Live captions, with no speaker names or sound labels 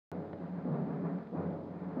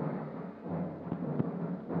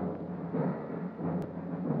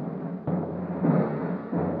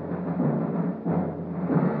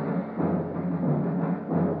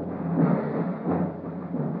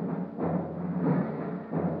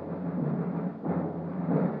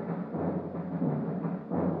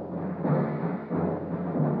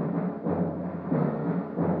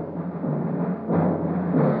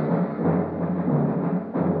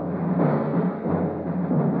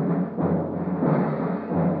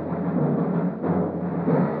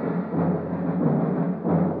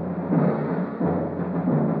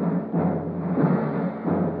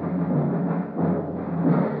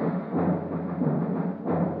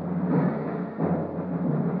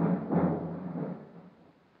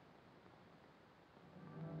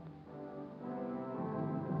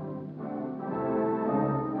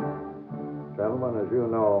gentlemen, as you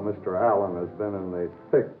know, Mr. Allen has been in the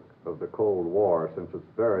thick of the Cold War since its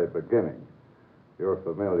very beginning. You're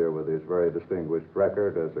familiar with his very distinguished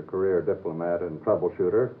record as a career diplomat and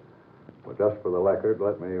troubleshooter. But just for the record,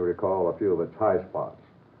 let me recall a few of its high spots.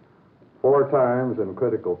 4 times in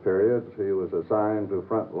critical periods, he was assigned to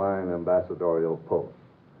frontline ambassadorial posts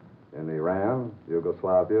in Iran,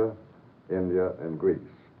 Yugoslavia, India, and Greece.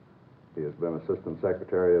 He has been Assistant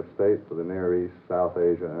Secretary of State for the Near East, South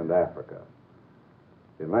Asia, and Africa.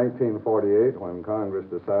 In 1948, when Congress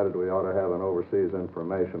decided we ought to have an overseas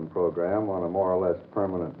information program on a more or less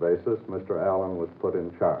permanent basis, Mr. Allen was put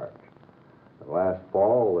in charge. Last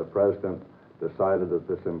fall, the President decided that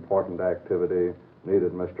this important activity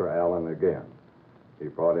needed Mr. Allen again. He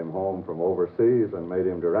brought him home from overseas and made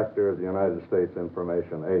him Director of the United States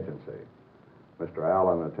Information Agency. Mr.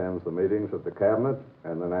 Allen attends the meetings of the Cabinet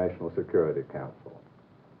and the National Security Council.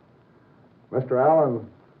 Mr. Allen,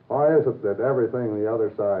 why is it that everything the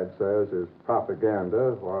other side says is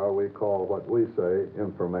propaganda, while we call what we say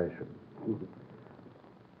information?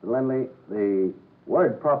 Lindley, the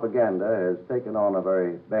word propaganda has taken on a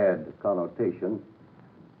very bad connotation.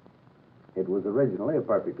 It was originally a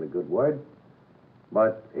perfectly good word,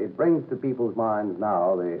 but it brings to people's minds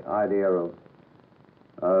now the idea of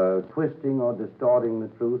twisting or distorting the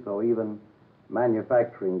truth or even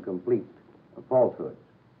manufacturing complete falsehoods.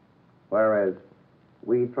 Whereas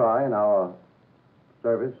we try in our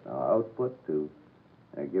service, our output, to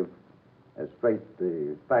give as straight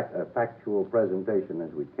a factual presentation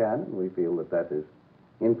as we can, and we feel that that is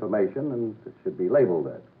information and it should be labeled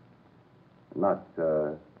that, not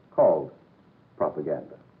called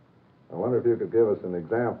propaganda. I wonder if you could give us an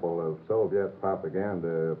example of Soviet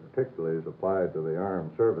propaganda, particularly as applied to the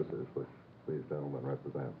armed services, which these gentlemen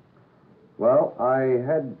represent. Well, I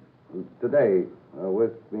had today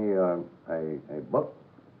with me a book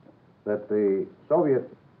that the Soviet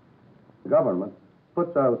government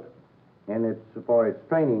puts out for its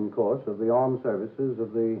training course of the armed services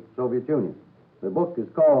of the Soviet Union. The book is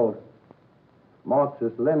called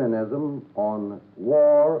Marxist-Leninism on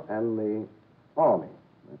War and the Army.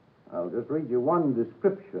 I'll just read you one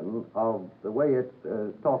description of the way it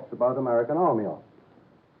talks about American Army officers.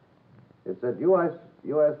 It said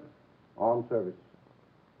U.S. armed service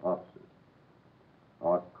officers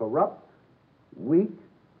are corrupt, weak,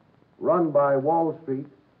 run by Wall Street,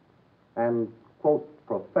 and, quote,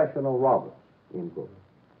 professional robbers, end quote.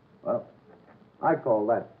 Well, I call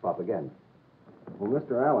that propaganda. Well,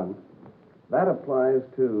 Mr. Allen, that applies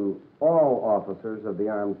to all officers of the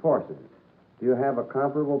armed forces. Do you have a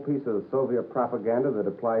comparable piece of Soviet propaganda that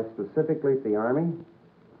applies specifically to the Army?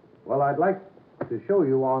 Well, I'd like to show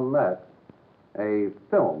you on that a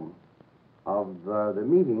film of the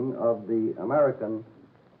meeting of the American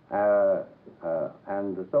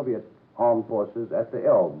and the Soviet armed forces at the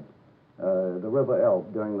Elbe, the River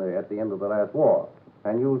Elbe, at the end of the last war.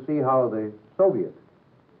 And you'll see how the Soviet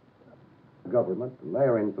government and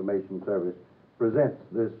their information service presents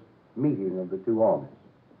this meeting of the two armies.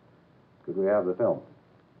 Could we have the film?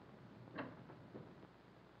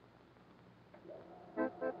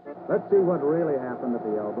 Let's see what really happened at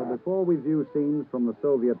the Elbe before we view scenes from the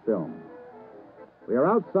Soviet film. We are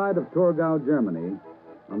outside of Torgau, Germany,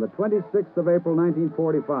 on the 26th of April,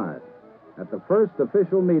 1945, at the first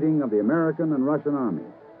official meeting of the American and Russian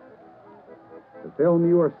armies. The film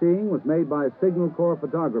you are seeing was made by Signal Corps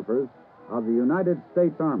photographers of the United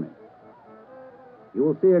States Army. You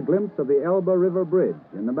will see a glimpse of the Elbe River Bridge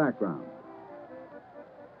in the background.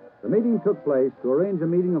 The meeting took place to arrange a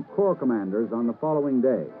meeting of Corps commanders on the following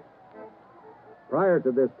day. Prior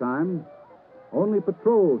to this time, only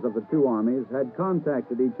patrols of the two armies had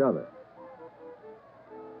contacted each other.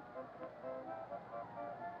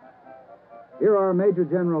 Here are Major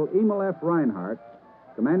General Emil F. Reinhardt,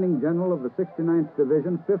 Commanding General of the 69th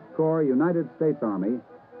Division, 5th Corps, United States Army,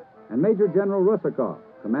 and Major General Rusakov,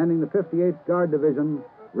 commanding the 58th Guard Division,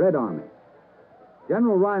 Red Army.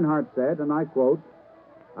 General Reinhardt said, and I quote,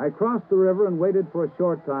 "I crossed the river and waited for a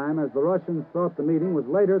short time as the Russians thought the meeting was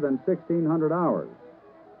later than 1600 hours.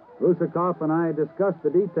 Rusakov and I discussed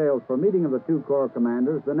the details for meeting of the two Corps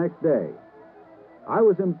commanders the next day. I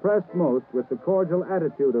was impressed most with the cordial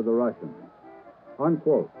attitude of the Russians."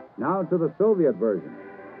 Unquote. Now to the Soviet version,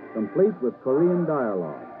 complete with Korean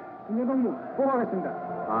dialogue. 김여동무 보고하겠습니다.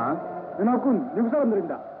 연합군 미국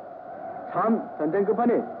사람들입니다. 참 전쟁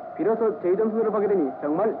끝판에 비로소 제의전 수술을 하게 되니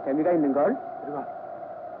정말 재미가 있는걸. 들어가.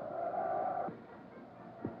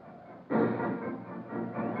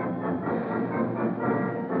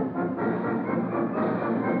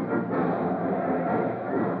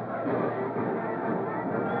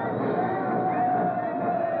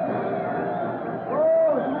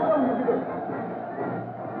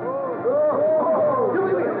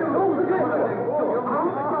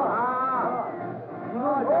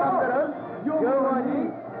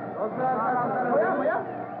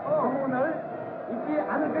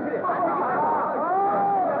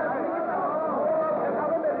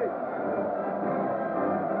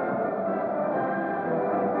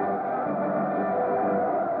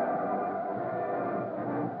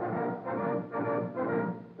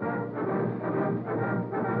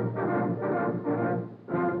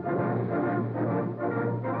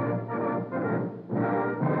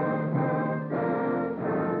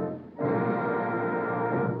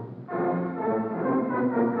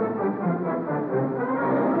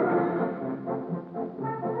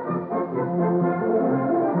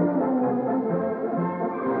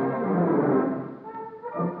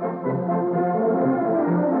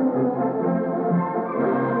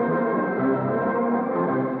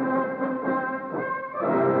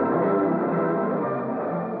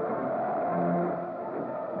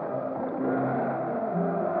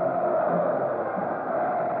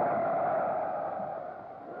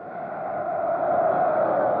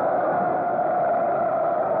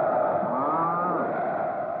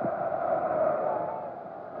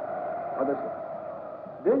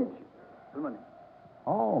 받았어. 렌치. 얼마네?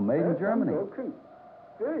 Oh, made in Germany. 큰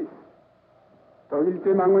베이스. 독일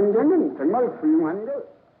대망원경은 정말 훌륭한 것.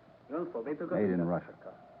 이건 소비에트 Made in Russia.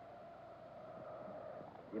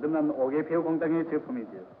 이름난 오게페우 공장의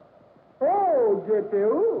제품이지요. 오,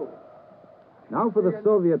 제페우. Now for the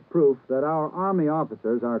Soviet proof that our army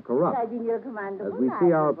officers are corrupt, as we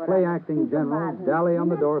see our play-acting generals dally on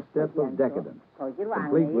the doorstep of decadence,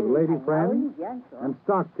 complete with lady friends and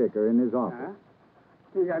stock ticker in his office.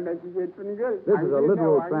 This is a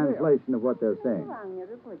literal translation of what they're saying.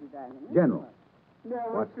 General,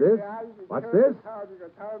 what's this? What's this?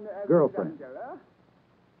 Girlfriend.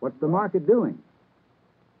 What's the market doing?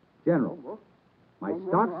 General, my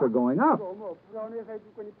stocks are going up.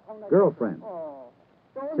 Girlfriend,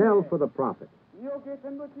 sell for the profit.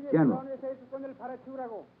 General,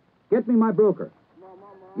 get me my broker.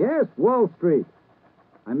 Yes, Wall Street.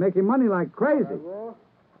 I'm making money like crazy.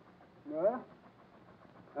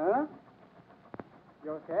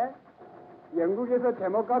 요새 영국에서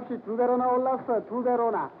제목값이 2배로나 올랐어.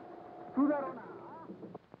 2배로나.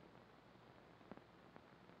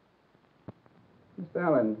 Mr.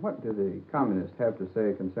 Allen, what do the communists have to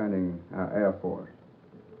say concerning our Air Force?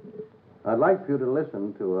 I'd like for you to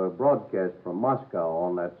listen to a broadcast from Moscow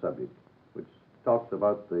on that subject, which talks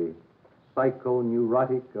about the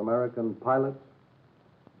psycho-neurotic American pilots.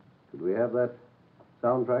 Could we have that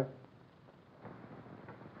soundtrack?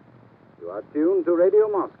 You are tuned to Radio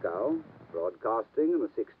Moscow, broadcasting in the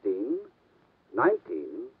 16,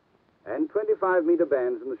 19, and 25-meter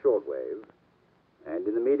bands in the shortwave, and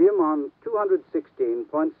in the medium on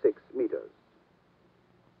 216.6 meters.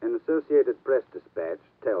 An Associated Press dispatch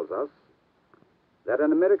tells us that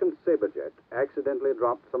an American Saberjet accidentally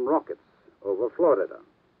dropped some rockets over Florida.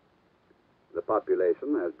 The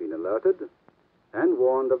population has been alerted and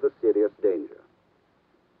warned of the serious danger.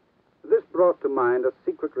 This brought to mind a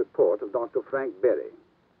secret report of Dr. Frank Berry,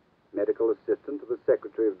 medical assistant to the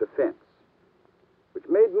Secretary of Defense, which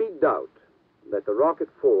made me doubt that the rocket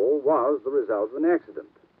fall was the result of an accident.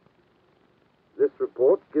 This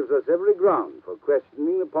report gives us every ground for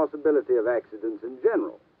questioning the possibility of accidents in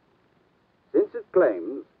general, since it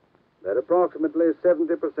claims that approximately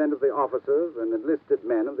 70% of the officers and enlisted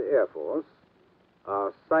men of the Air Force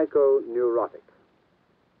are psychoneurotic.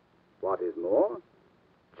 What is more,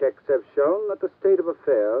 checks have shown that the state of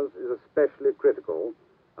affairs is especially critical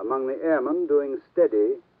among the airmen doing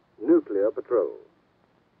steady nuclear patrol.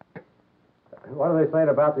 What are they saying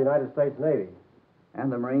about the United States Navy?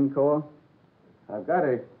 And the Marine Corps? I've got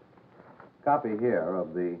a copy here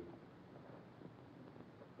of the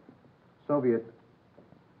Soviet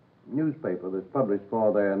newspaper that's published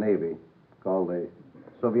for their Navy called the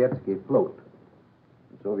Sovietsky Float,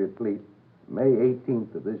 the Soviet fleet, May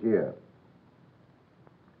 18th of this year.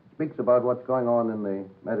 Speaks about what's going on in the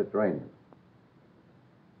Mediterranean.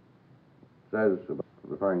 Says,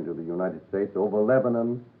 referring to the United States, over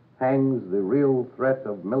Lebanon hangs the real threat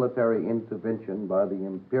of military intervention by the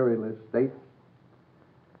imperialist states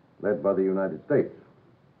led by the United States.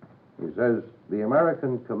 He says, the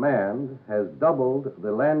American command has doubled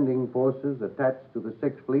the landing forces attached to the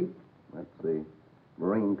Sixth Fleet. That's the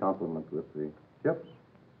Marine complement with the ships.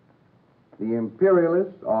 The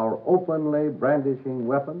imperialists are openly brandishing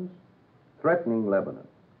weapons, threatening Lebanon.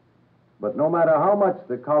 But no matter how much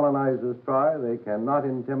the colonizers try, they cannot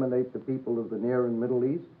intimidate the people of the Near and Middle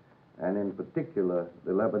East, and in particular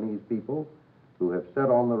the Lebanese people, who have set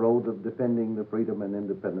on the road of defending the freedom and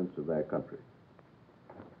independence of their country.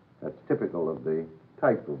 That's typical of the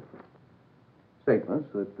type of statements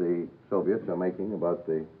that the Soviets are making about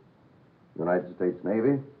the United States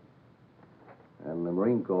Navy and the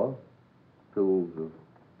Marine Corps, tools of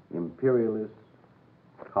imperialists,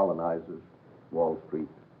 colonizers, Wall Street,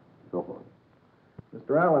 so forth.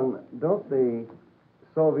 Mr. Allen, don't the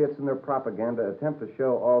Soviets in their propaganda attempt to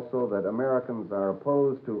show also that Americans are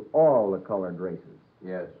opposed to all the colored races?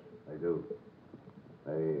 Yes, they do.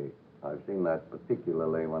 I've seen that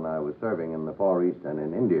particularly when I was serving in the Far East and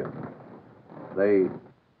in India. They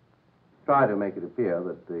try to make it appear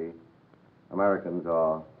that the Americans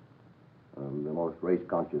are the most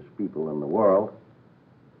race-conscious people in the world.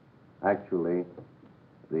 Actually,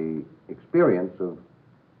 the experience of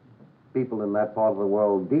people in that part of the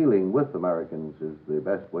world dealing with Americans is the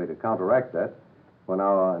best way to counteract that. When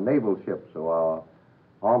our naval ships or our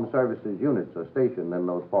armed services units are stationed in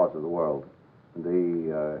those parts of the world,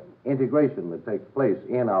 the integration that takes place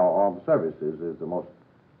in our armed services is the most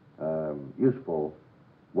useful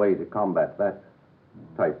way to combat that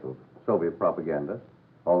type of Soviet propaganda.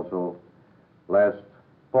 Also, last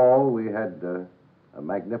fall we had a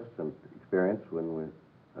magnificent experience when we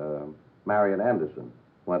Marian Anderson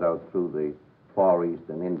went out through the Far East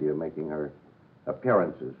and India making her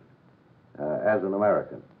appearances as an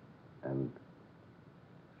American and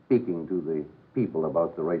speaking to the people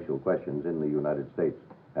about the racial questions in the United States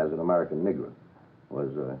as an American Negro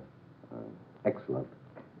was an excellent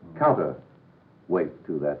counterweight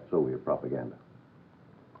to that Soviet propaganda.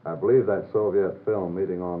 I believe that Soviet film,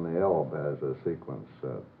 Meeting on the Elbe, has a sequence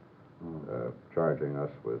charging us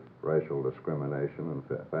with racial discrimination and,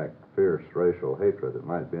 in fact, fierce racial hatred. It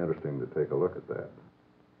might be interesting to take a look at that.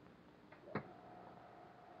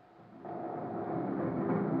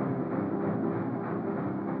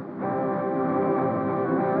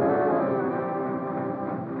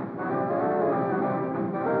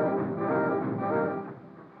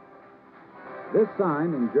 This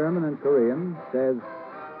sign in German and Korean says,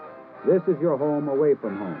 "This is your home away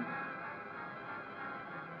from home."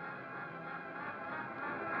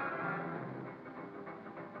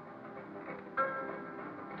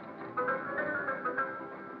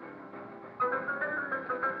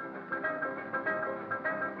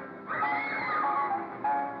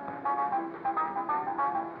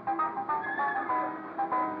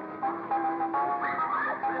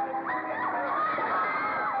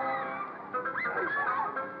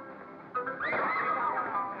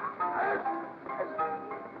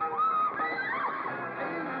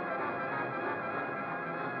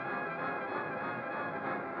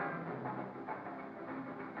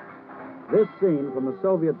 This scene from the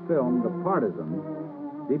Soviet film, The Partisan,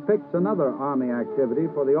 depicts another Army activity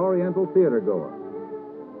for the Oriental theatergoer.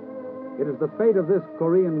 It is the fate of this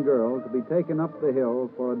Korean girl to be taken up the hill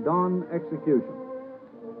for a dawn execution.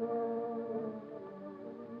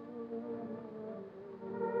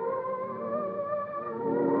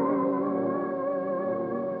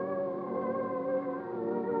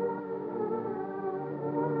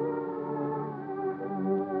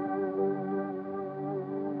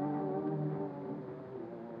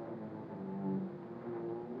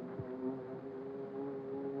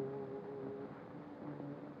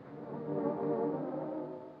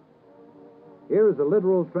 Here is a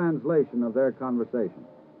literal translation of their conversation.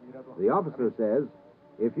 The officer says,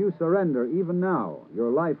 "If you surrender even now, your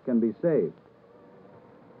life can be saved."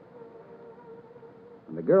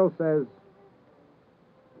 And the girl says,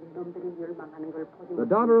 "The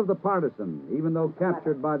daughter of the partisan, even though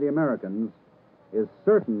captured by the Americans, is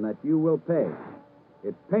certain that you will pay.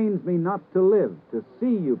 It pains me not to live to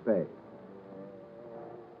see you pay."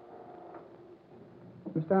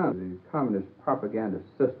 Mr. Allen, the communist propaganda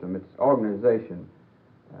system, its organization,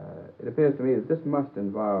 it appears to me that this must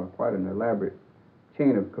involve quite an elaborate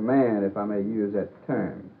chain of command, if I may use that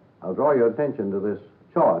term. I'll draw your attention to this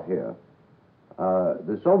chart here.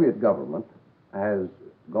 The Soviet government has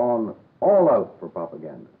gone all out for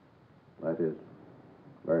propaganda. That is,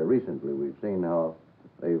 very recently we've seen how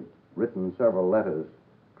they've written several letters,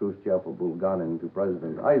 Khrushchev or Bulganin, to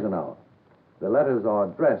President Eisenhower. The letters are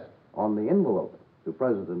addressed on the envelope to the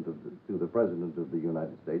President of the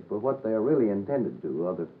United States, but what they are really intended to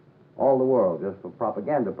are all the world, just for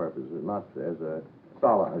propaganda purposes, not as a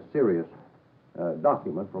serious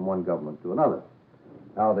document from one government to another.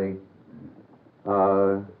 Now,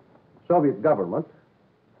 the Soviet government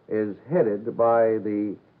is headed by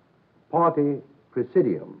the Party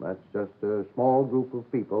Presidium. That's just a small group of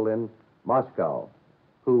people in Moscow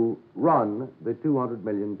who run the 200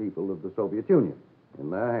 million people of the Soviet Union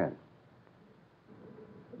in their hands.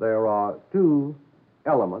 There are two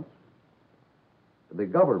elements, the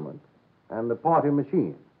government and the party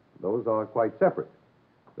machine. Those are quite separate.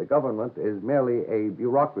 The government is merely a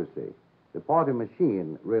bureaucracy. The party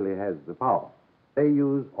machine really has the power. They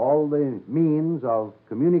use all the means of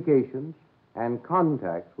communications and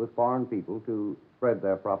contacts with foreign people to spread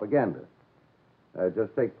their propaganda.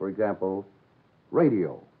 Just take, for example,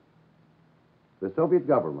 radio. The Soviet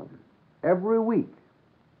government, every week,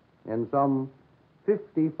 in some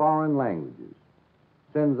 50 foreign languages,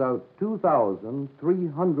 sends out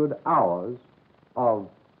 2,300 hours of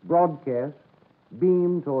broadcast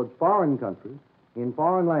beamed towards foreign countries in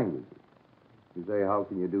foreign languages. You say, how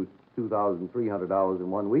can you do 2,300 hours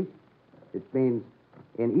in 1 week? It means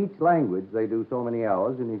in each language they do so many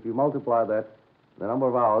hours, and if you multiply that, the number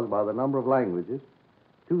of hours, by the number of languages,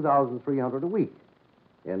 2,300 a week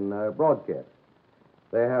in broadcast.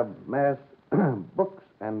 They have mass books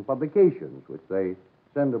and publications, which they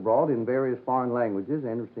send abroad in various foreign languages.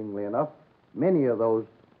 Interestingly enough, many of those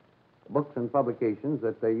books and publications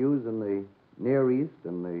that they use in the Near East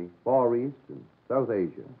and the Far East and South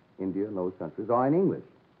Asia, India and those countries, are in English,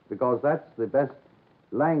 because that's the best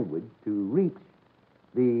language to reach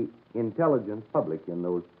the intelligent public in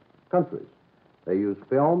those countries. They use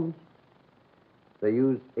films, They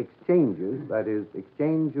use exchanges, that is,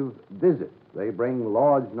 exchange of visits. They bring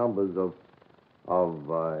large numbers of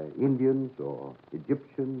Indians or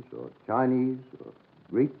Egyptians or Chinese or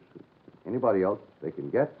Greeks, anybody else they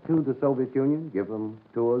can get to the Soviet Union, give them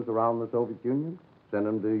tours around the Soviet Union, send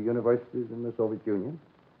them to universities in the Soviet Union.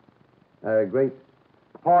 Great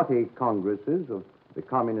party congresses of the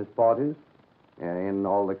communist parties in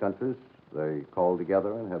all the countries. They call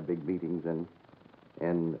together and have big meetings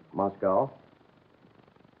in Moscow.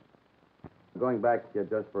 Going back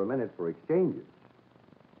just for a minute for exchanges,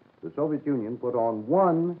 the Soviet Union put on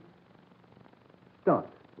one stunt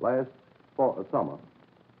last summer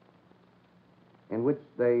in which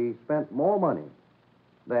they spent more money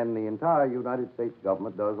than the entire United States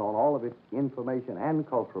government does on all of its information and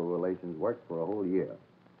cultural relations work for a whole year.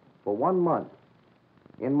 For 1 month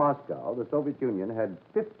in Moscow, the Soviet Union had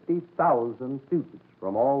 50,000 students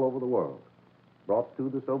from all over the world brought to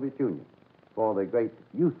the Soviet Union for the great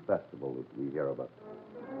youth festival that we hear about.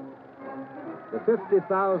 The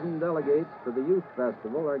 50,000 delegates to the youth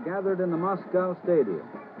festival are gathered in the Moscow Stadium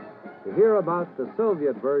to hear about the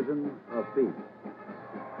Soviet version of peace.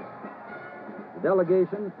 The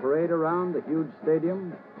delegations parade around the huge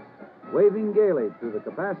stadium, waving gaily to the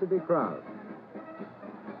capacity crowd.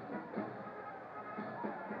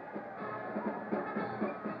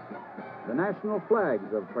 The national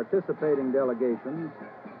flags of participating delegations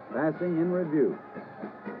passing in review.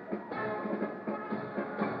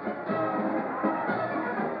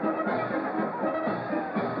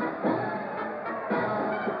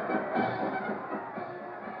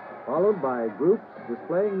 Followed by groups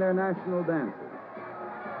displaying their national dances.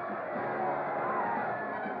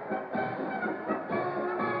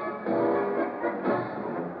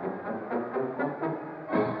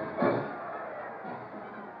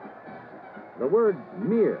 The word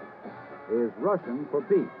mir is Russian for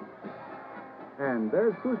peace. And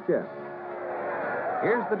there's Khrushchev.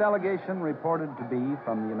 Here's the delegation reported to be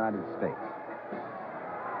from the United States.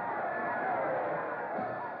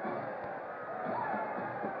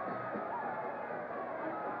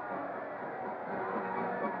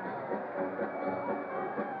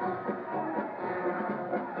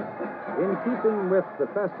 In keeping with the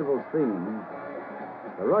festival's theme,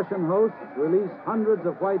 the Russian hosts release hundreds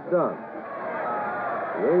of white doves,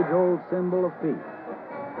 the age-old symbol of peace.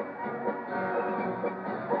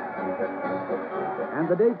 And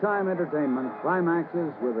the daytime entertainment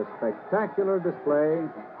climaxes with a spectacular display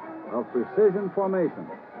of precision formations.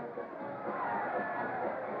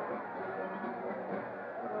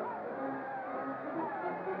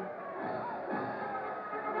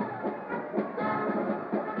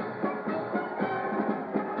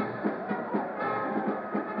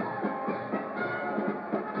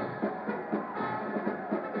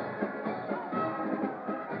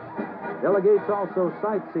 Delegates also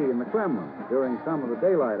sightsee in the Kremlin during some of the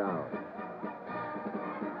daylight hours.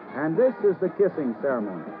 And this is the kissing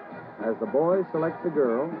ceremony, as the boy selects a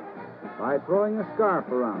girl by throwing a scarf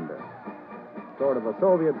around her, sort of a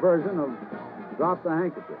Soviet version of drop the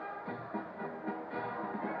handkerchief.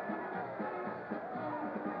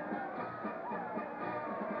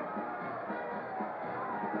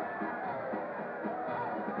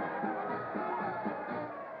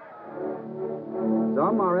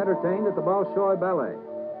 Some are entertained at the Bolshoi Ballet.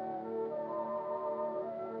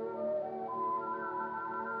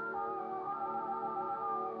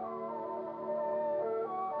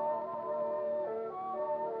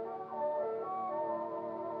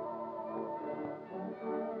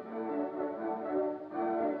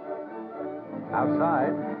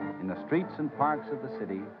 Outside, in the streets and parks of the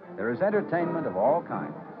city, there is entertainment of all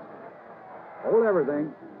kinds. Hold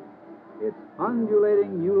everything. It's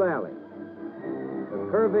undulating eulalie, the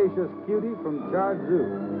curvaceous cutie from Char Zoo,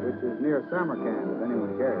 which is near Samarkand, if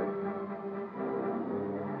anyone cares.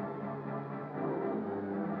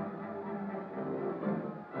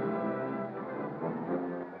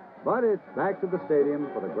 But it's back to the stadium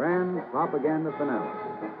for the grand propaganda finale.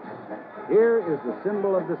 Here is the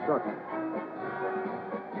symbol of destruction.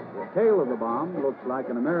 The tail of the bomb looks like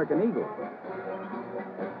an American eagle.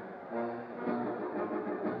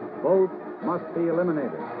 Both must be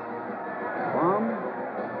eliminated. The bomb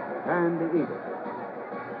and the eagle.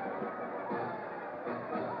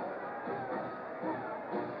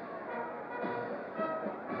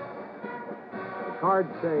 The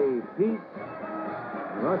cards say peace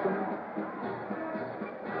in Russian,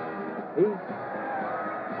 peace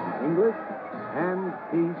in English, and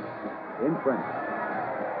peace in French.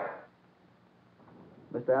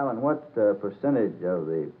 Mr. Allen, what percentage of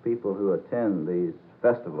the people who attend these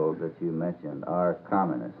festivals that you mentioned are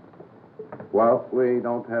communists? Well, we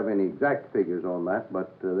don't have any exact figures on that,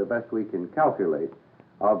 but the best we can calculate,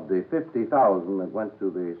 of the 50,000 that went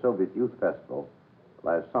to the Soviet Youth Festival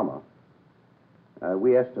last summer,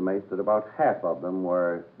 we estimate that about half of them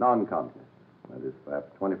were non-communists. That is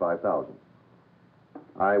perhaps 25,000.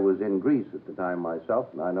 I was in Greece at the time myself,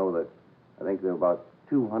 and I know that I think there were about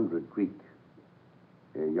 200 Greek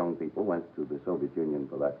young people went to the Soviet Union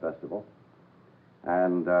for that festival.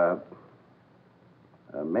 And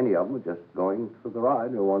many of them were just going for the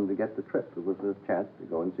ride or wanted to get the trip. It was a chance to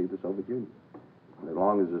go and see the Soviet Union. And as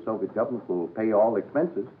long as the Soviet government will pay all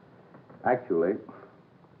expenses, actually,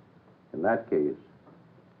 in that case,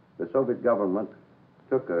 the Soviet government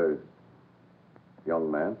took a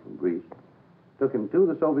young man from Greece, took him to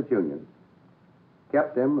the Soviet Union,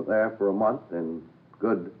 kept him there for a month in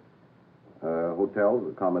good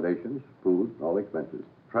hotels, accommodations, food, all expenses,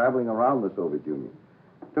 traveling around the Soviet Union.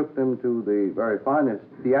 Took them to the very finest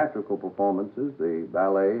theatrical performances, the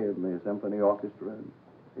ballet and the symphony orchestra and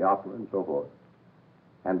the opera and so forth,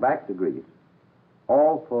 and back to Greece,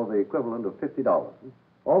 all for the equivalent of $50.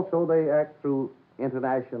 Also, they act through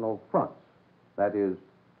international fronts, that is,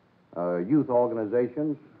 youth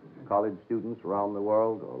organizations, college students around the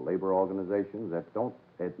world, or labor organizations that don't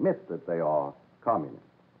admit that they are communist,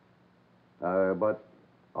 but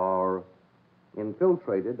are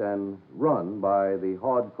infiltrated and run by the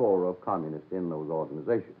hardcore of communists in those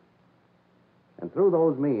organizations. And through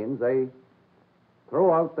those means, they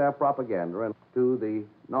throw out their propaganda to the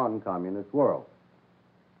non-communist world.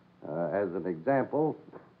 As an example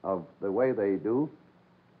of the way they do,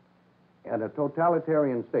 in a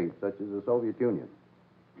totalitarian state such as the Soviet Union,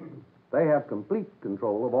 they have complete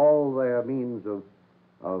control of all their means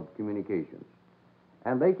of communications.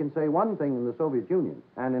 And they can say one thing in the Soviet Union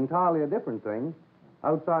and entirely a different thing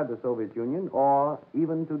outside the Soviet Union, or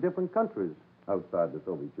even to different countries outside the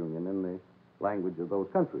Soviet Union in the language of those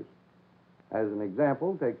countries. As an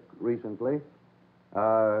example, take recently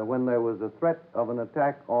when there was a threat of an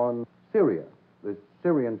attack on Syria. The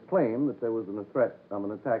Syrians claimed that there was a threat of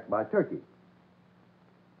an attack by Turkey.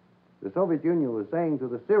 The Soviet Union was saying to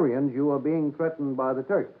the Syrians, you are being threatened by the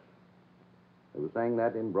Turks. They were saying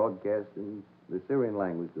that in broadcast in the Syrian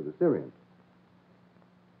language to the Syrians.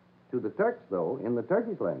 To the Turks, though, in the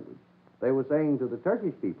Turkish language, they were saying to the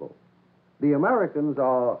Turkish people, the Americans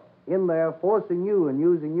are in there forcing you and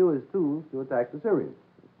using you as tools to attack the Syrians.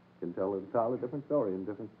 You can tell an entirely different story in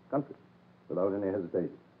different countries without any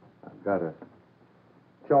hesitation. I've got a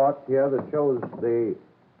chart here that shows the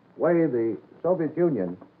way the Soviet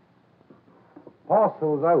Union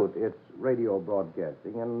parcels out its radio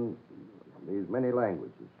broadcasting in these many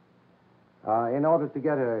languages in order to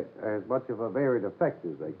get as much of a varied effect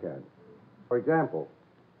as they can. For example,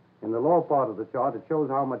 in the lower part of the chart, it shows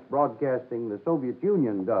how much broadcasting the Soviet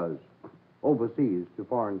Union does overseas to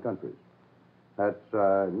foreign countries. That's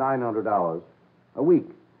 900 hours a week.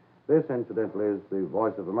 This, incidentally, is the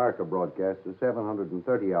Voice of America broadcast of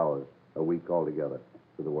 730 hours a week altogether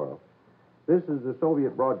to the world. This is the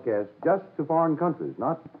Soviet broadcast just to foreign countries,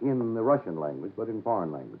 not in the Russian language, but in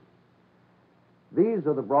foreign language. These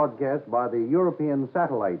are the broadcasts by the European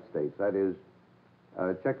satellite states, that is,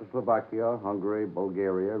 Czechoslovakia, Hungary,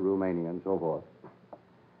 Bulgaria, Romania, and so forth.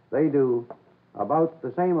 They do about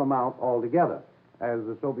the same amount altogether as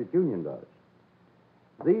the Soviet Union does.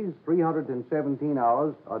 These 317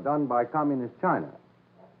 hours are done by Communist China.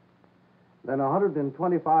 Then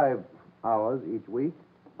 125 hours each week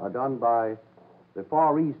are done by the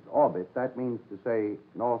Far East orbit. That means to say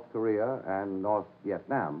North Korea and North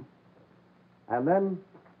Vietnam. And then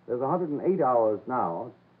there's 108 hours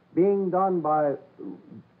now being done by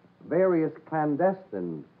various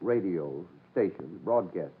clandestine radio stations,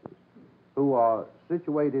 broadcasters, who are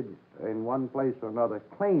situated in one place or another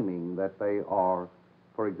claiming that they are,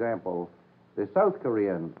 for example, the South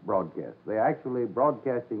Korean broadcast. They're actually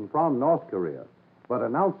broadcasting from North Korea, but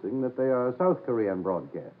announcing that they are a South Korean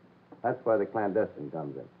broadcast. That's where the clandestine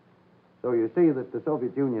comes in. So you see that the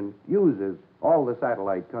Soviet Union uses all the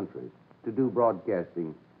satellite countries to do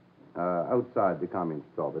broadcasting outside the communist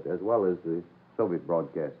orbit, as well as the Soviet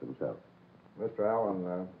broadcasts themselves. Mr.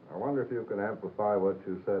 Allen, I wonder if you can amplify what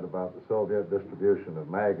you said about the Soviet distribution of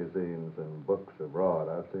magazines and books abroad.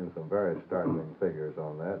 I've seen some very startling figures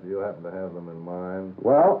on that. Do you happen to have them in mind?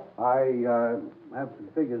 Well, I have some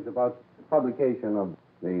figures about the publication of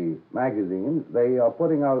the magazines. They are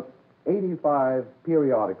putting out 85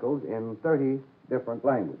 periodicals in 30 different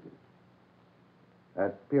languages.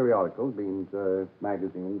 That periodicals means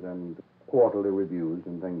magazines and quarterly reviews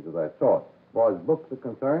and things of that sort. As far as books are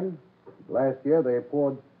concerned, last year they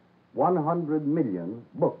poured 100 million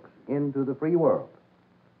books into the free world.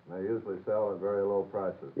 They usually sell at very low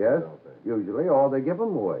prices, Yes, don't they? usually, or they give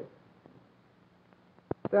them away.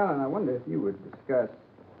 Mr. Allen, I wonder if you would discuss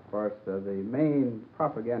for us the main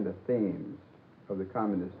propaganda themes of the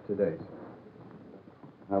communists today, sir.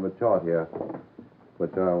 I have a chart here,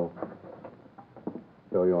 which I'll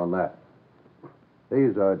show you on that.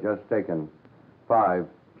 These are just taken 5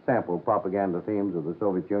 sample propaganda themes of the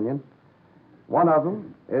Soviet Union. One of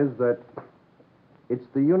them is that it's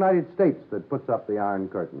the United States that puts up the Iron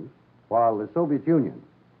Curtain, while the Soviet Union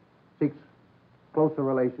seeks closer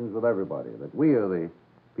relations with everybody, that we are the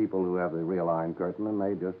people who have the real Iron Curtain, and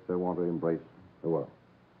they just want to embrace the world.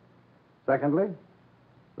 Secondly,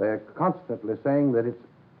 they're constantly saying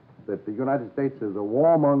that the United States is a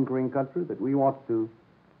warmongering country, that we want to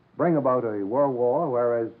bring about a world war,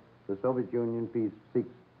 whereas the Soviet Union seeks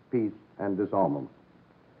peace and disarmament.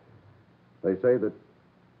 They say that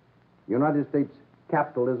United States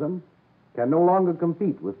capitalism can no longer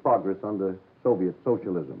compete with progress under Soviet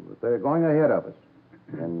socialism, that they're going ahead of us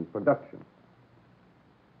in production.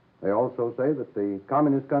 They also say that the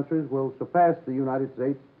communist countries will surpass the United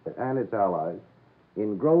States and its allies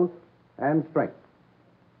in growth and strength,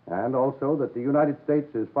 and also that the United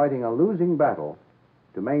States is fighting a losing battle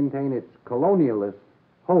to maintain its colonialist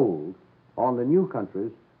hold on the new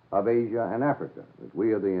countries of Asia and Africa, that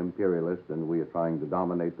we are the imperialists and we are trying to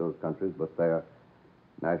dominate those countries, but their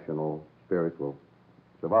national spirit will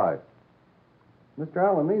survive. Mr.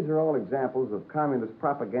 Allen, these are all examples of communist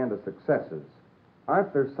propaganda successes.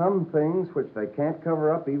 Aren't there some things which they can't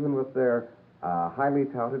cover up even with their highly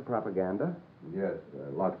touted propaganda? Yes,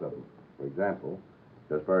 lots of them. For example,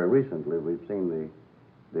 just very recently, we've seen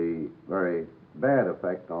the very bad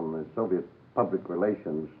effect on the Soviet public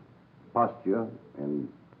relations posture in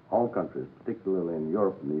all countries, particularly in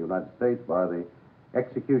Europe and the United States, by the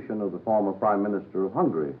execution of the former Prime Minister of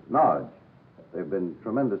Hungary, Nagy. There have been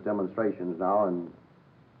tremendous demonstrations now in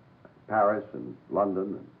Paris and London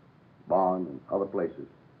and Bonn and other places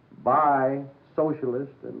by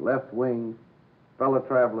socialist and left-wing fellow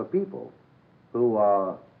traveler people who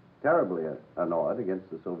are terribly annoyed against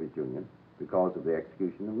the Soviet Union because of the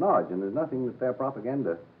execution of Nagy, and there's nothing that their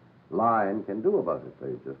propaganda line can do about it.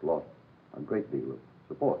 They've just lost a great deal of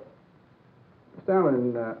support. Mr.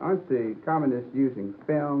 Allen, aren't the communists using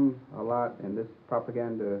film a lot in this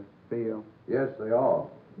propaganda field? Yes, they are.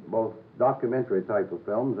 Both documentary type of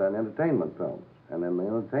films and entertainment films. And in the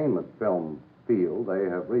entertainment film field, they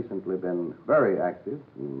have recently been very active.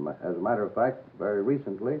 As a matter of fact, very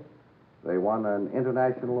recently, they won an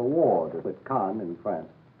international award at Cannes in France.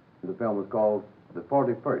 The film was called The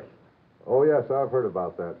 41st. Oh, yes, I've heard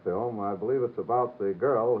about that film. I believe it's about the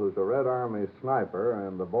girl who's a Red Army sniper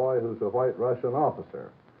and the boy who's a White Russian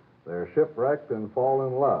officer. They're shipwrecked and fall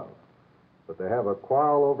in love. But they have a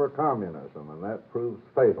quarrel over communism, and that proves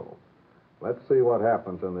fatal. Let's see what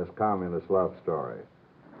happens in this communist love story.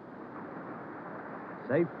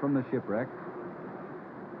 Safe from the shipwreck,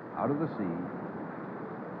 out of the sea,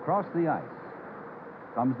 across the ice,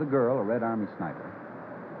 comes the girl, a Red Army sniper,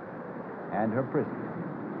 and her prisoner,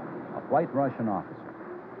 a White Russian officer.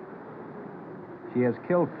 She has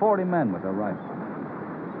killed 40 men with her rifle.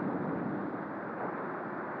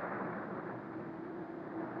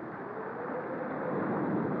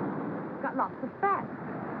 Got lots of fat.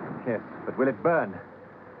 Yes, but will it burn?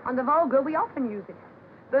 On the Volga, we often use it.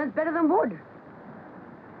 Burns better than wood.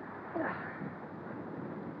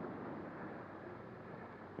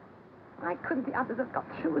 Why couldn't the others have got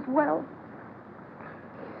through as well?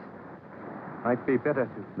 Might be better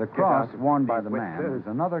to... The cross worn by the man is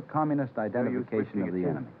another communist identification of the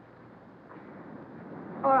enemy.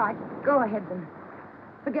 All right, go ahead then.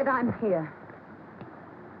 Forget I'm here.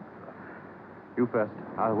 You first.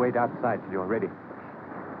 I'll wait outside till you're ready.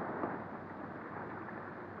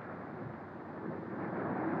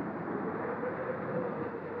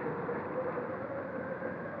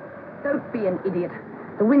 Don't be an idiot.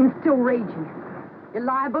 The wind's still raging. You're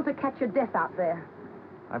liable to catch your death out there.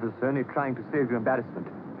 I was only trying to save you embarrassment.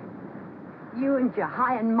 You and your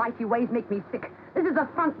high and mighty ways make me sick. This is the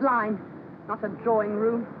front line, not a drawing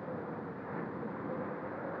room.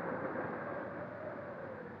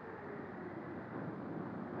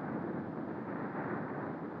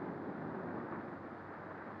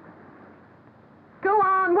 Go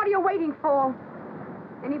on, what are you waiting for?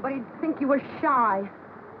 Anybody'd think you were shy.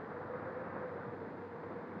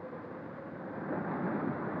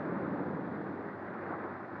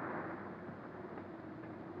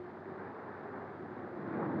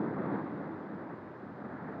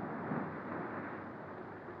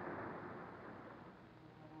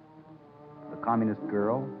 The communist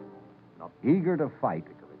girl, eager to fight,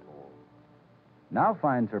 now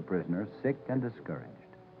finds her prisoner sick and discouraged.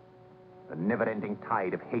 The never-ending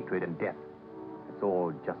tide of hatred and death. It's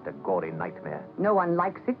all just a gory nightmare. No one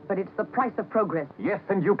likes it, but it's the price of progress. Yes,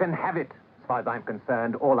 and you can have it. As far as I'm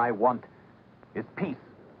concerned, all I want is peace.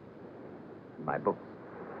 My books.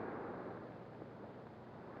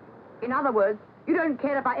 In other words, you don't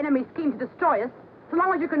care if our enemies scheme to destroy us. So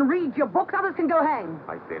long as you can read your books, others can go hang.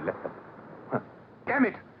 I say let them. Damn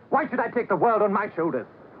it! Why should I take the world on my shoulders?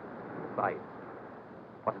 Besides,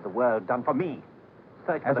 what has the world done for me?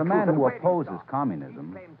 Search for As the a truth man and who where it opposes starts. communism,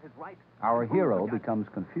 He claims his right. our Who hero will judge? becomes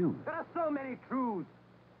confused. There are so many truths.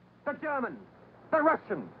 The Germans, the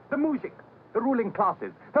Russians, the Mujik, the ruling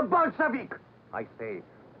classes, the Bolshevik. I say,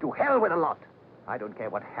 to hell with a lot. I don't care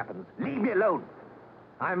what happens. Leave me alone.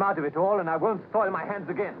 I'm out of it all, and I won't soil my hands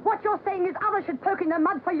again. What you're saying is others should poke in the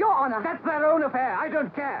mud for your honor. That's their own affair. I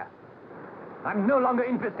don't care. I'm no longer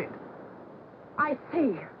interested. I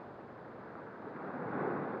see.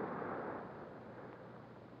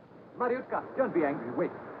 Mariutka, don't be angry.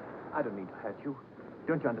 Wait. I don't mean to hurt you.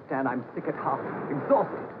 Don't you understand? I'm sick at heart,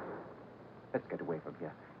 exhausted. Let's get away from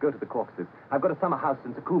here. Go to the Caucasus. I've got a summer house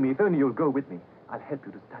in Sukhumi. If only you'll go with me. I'll help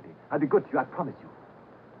you to study. I'll be good to you, I promise you.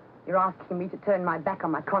 You're asking me to turn my back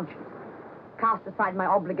on my conscience, cast aside my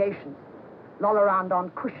obligations, loll around on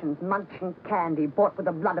cushions, munching candy bought with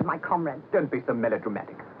the blood of my comrades. Don't be so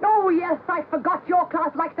melodramatic. Oh, yes, I forgot your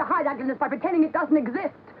class likes to hide ugliness by pretending it doesn't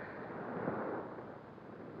exist.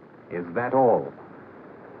 Is that all?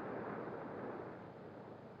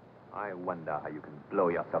 I wonder how you can blow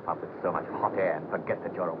yourself up with so much hot air and forget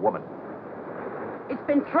that you're a woman. It's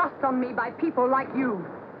been thrust on me by people like you.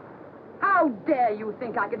 How dare you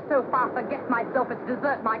think I could so far forget myself as to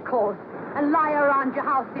desert my cause and lie around your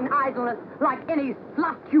house in idleness like any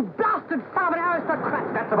slut, you blasted Sovereign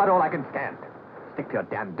aristocrat? That's about all I can stand. Stick to your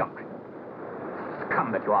damn doctrine.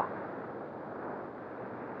 Scum that you are.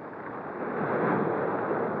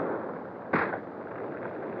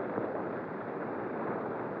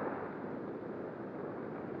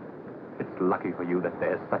 It's lucky for you that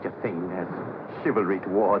there's such a thing as chivalry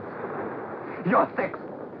towards your sex.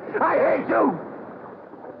 I hate you!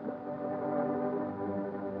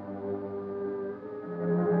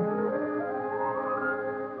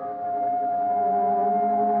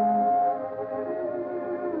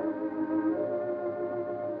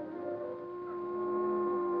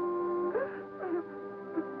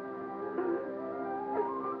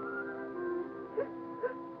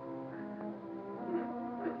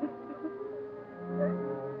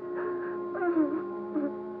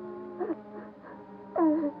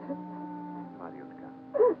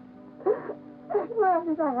 Why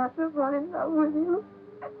did I have to fall in love with you?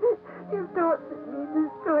 You've tortured me,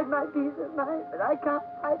 destroyed my peace of mind, but I can't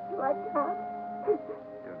fight you, I can't.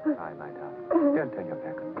 Don't cry, my darling. Don't turn your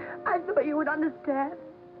back on me. I thought you would understand.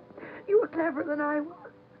 You were cleverer than I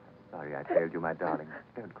was. Sorry I failed you, my darling.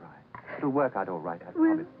 Don't cry. It'll work out all right, I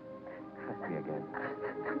Will- promise. Trust me again.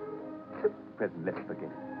 Present, let's forget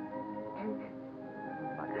it.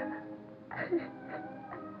 Money.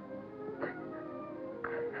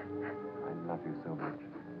 I love you so much.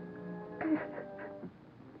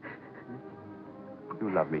 You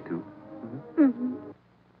love me too. Mm-hmm.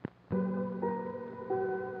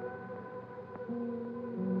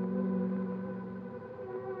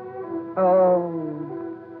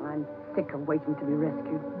 Oh, I'm sick of waiting to be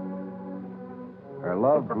rescued. Her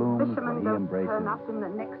love If the blooms fishermen when he don't embraces. turn up in the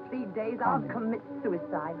next 3 days, I'll commit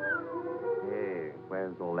suicide. Hey,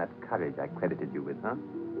 where's all that courage I credited you with, huh?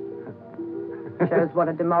 Shows what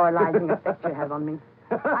a demoralizing effect you have on me.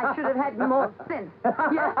 I should have had more sense.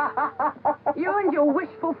 Yes. You and your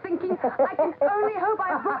wishful thinking. I can only hope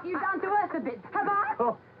I brought you down to earth a bit. Have I?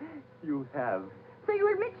 Oh, you have. So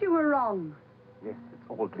you admit you were wrong. Yes, it's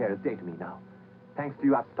all clear as day to me now. Thanks to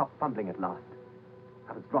you, I've stopped fumbling at last.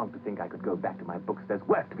 I was wrong to think I could go back to my books. There's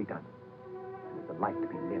work to be done. And there's a life to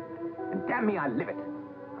be lived. And damn me, I'll live it.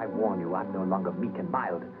 I warn you, I'm no longer meek and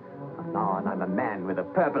mild. From now on, I'm a man with a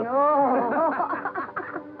purpose. Oh.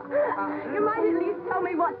 You might at least tell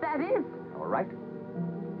me what that is. All right.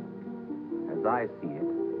 As I see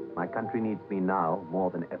it, my country needs me now more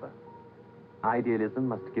than ever. Idealism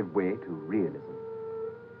must give way to realism.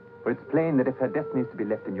 For it's plain that if her destiny is to be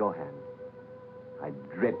left in your hands, I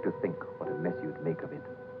dread to think what a mess you'd make of it.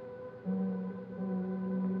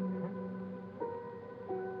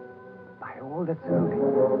 By all that's holy,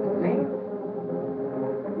 the sail!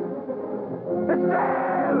 The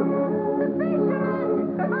sail! The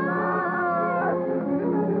fisherman! Ah!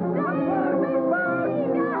 Save me,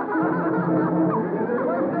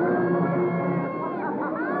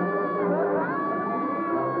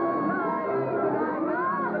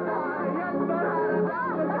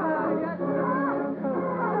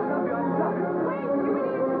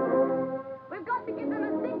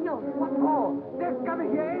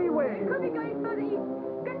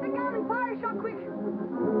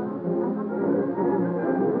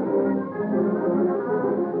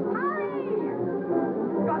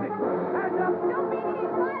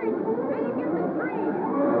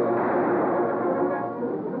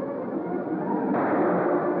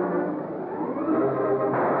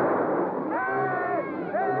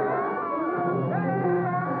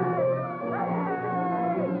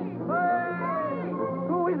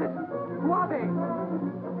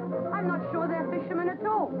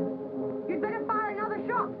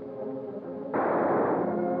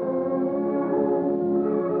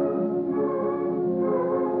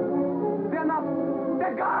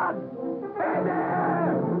 They're gone! Hey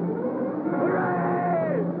there!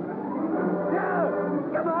 Hooray! Yeah!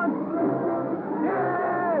 Come on!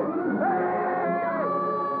 Yeah! Hey!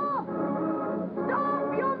 Stop!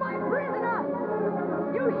 You're my prisoner!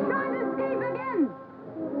 You shan't escape again!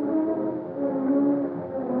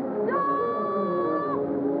 Stop!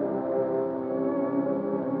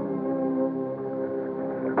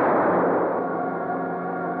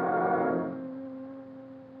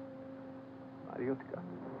 Mariutka.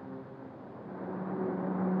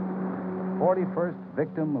 41st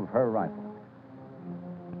victim of her rifle.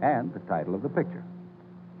 And the title of the picture.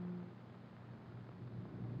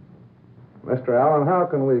 Mr. Allen, how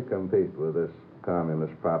can we compete with this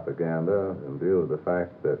communist propaganda in view of the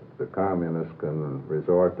fact that the communists can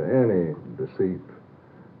resort to any deceit,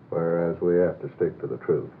 whereas we have to stick to the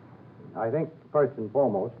truth? I think, first and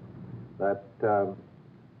foremost, that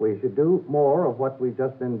we should do more of what we've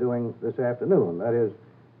just been doing this afternoon. That is,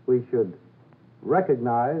 we should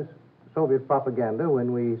recognize Soviet propaganda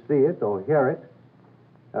when we see it or hear it.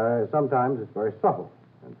 Sometimes it's very subtle,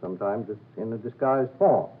 and sometimes it's in a disguised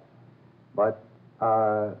form. But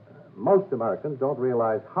most Americans don't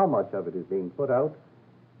realize how much of it is being put out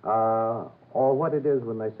or what it is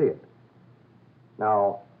when they see it.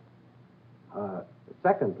 Now,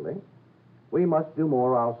 secondly, we must do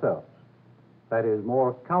more ourselves. That is,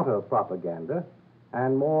 more counter-propaganda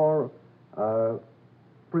and more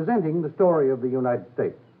presenting the story of the United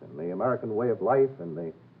States and the American way of life and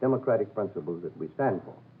the democratic principles that we stand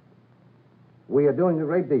for. We are doing a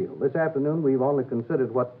great deal. This afternoon, we've only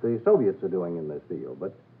considered what the Soviets are doing in this field,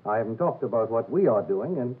 but I haven't talked about what we are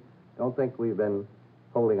doing and don't think we've been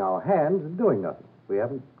holding our hands and doing nothing. We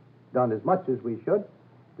haven't done as much as we should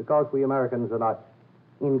because we Americans are not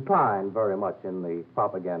inclined very much in the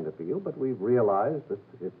propaganda field, but we've realized that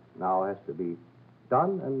it now has to be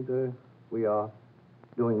done, and we are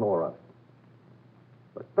doing more of it.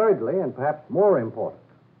 But thirdly, and perhaps more important,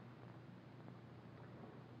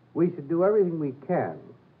 we should do everything we can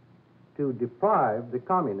to deprive the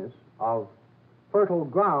communists of fertile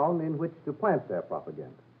ground in which to plant their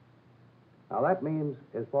propaganda. Now, that means,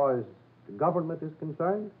 as far as the government is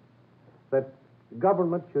concerned, that the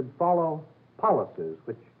government should follow policies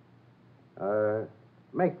which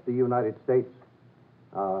make the United States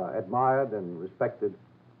admired and respected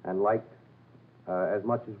and liked as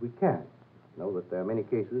much as we can. You know that there are many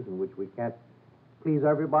cases in which we can't please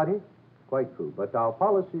everybody. Quite true. But our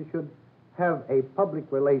policy should have a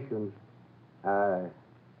public relations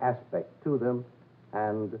aspect to them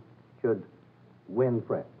and should win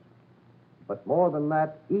friends. But more than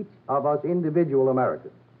that, each of us individual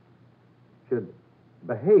Americans should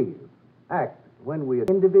behave, act when we are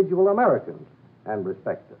individual Americans and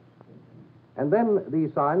respect us. And then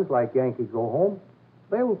these signs like Yankee go home,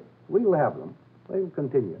 we'll have them. They'll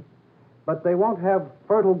continue. But they won't have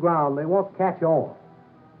fertile ground. They won't catch on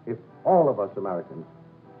if all of us Americans,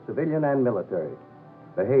 civilian and military,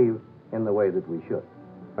 behave in the way that we should.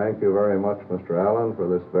 Thank you very much, Mr. Allen, for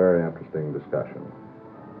this very interesting discussion.